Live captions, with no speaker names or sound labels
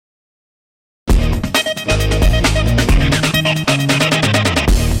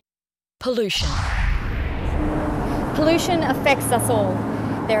Pollution. Pollution affects us all.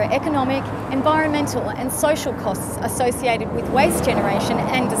 There are economic, environmental and social costs associated with waste generation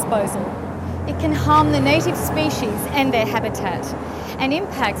and disposal. It can harm the native species and their habitat and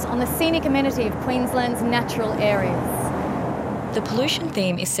impacts on the scenic amenity of Queensland's natural areas. The pollution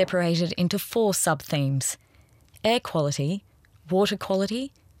theme is separated into 4 sub-themes: air quality, water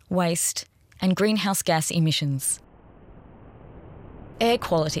quality, waste and greenhouse gas emissions. Air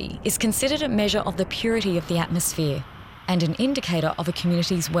quality is considered a measure of the purity of the atmosphere and an indicator of a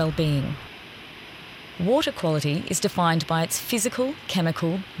community's well-being. Water quality is defined by its physical,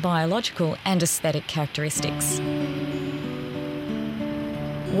 chemical, biological and aesthetic characteristics.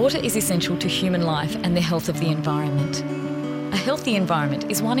 Water is essential to human life and the health of the environment. A healthy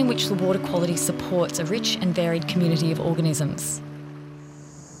environment is one in which the water quality supports a rich and varied community of organisms.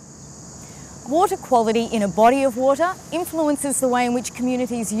 Water quality in a body of water influences the way in which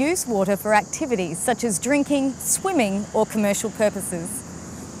communities use water for activities such as drinking, swimming or commercial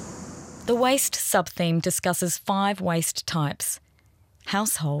purposes. The waste sub-theme discusses 5 waste types: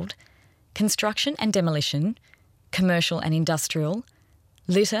 household, construction and demolition, commercial and industrial,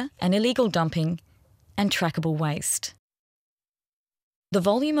 litter and illegal dumping, and trackable waste. The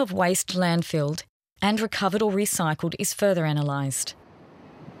volume of waste landfilled and recovered or recycled is further analysed.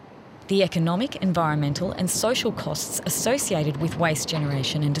 The economic, environmental and social costs associated with waste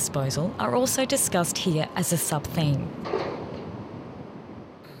generation and disposal are also discussed here as a sub-theme.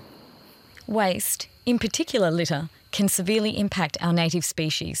 Waste, in particular litter, can severely impact our native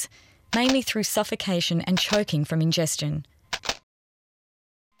species, mainly through suffocation and choking from ingestion.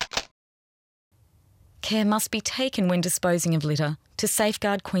 Care must be taken when disposing of litter to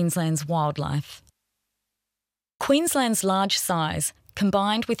safeguard Queensland's wildlife. Queensland's large size,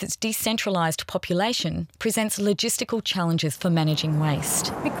 combined with its decentralised population, presents logistical challenges for managing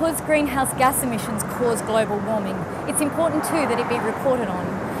waste. Because greenhouse gas emissions cause global warming, it's important too that it be reported on.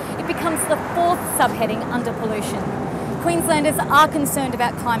 It becomes the 4th subheading under pollution. Queenslanders are concerned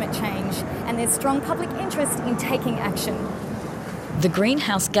about climate change and there's strong public interest in taking action. The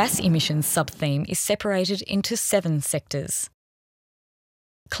greenhouse gas emissions sub-theme is separated into 7 sectors.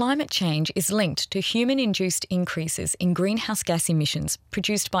 Climate change is linked to human-induced increases in greenhouse gas emissions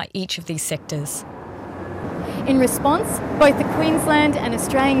produced by each of these sectors. In response, both the Queensland and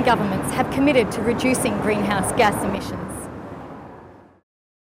Australian governments have committed to reducing greenhouse gas emissions.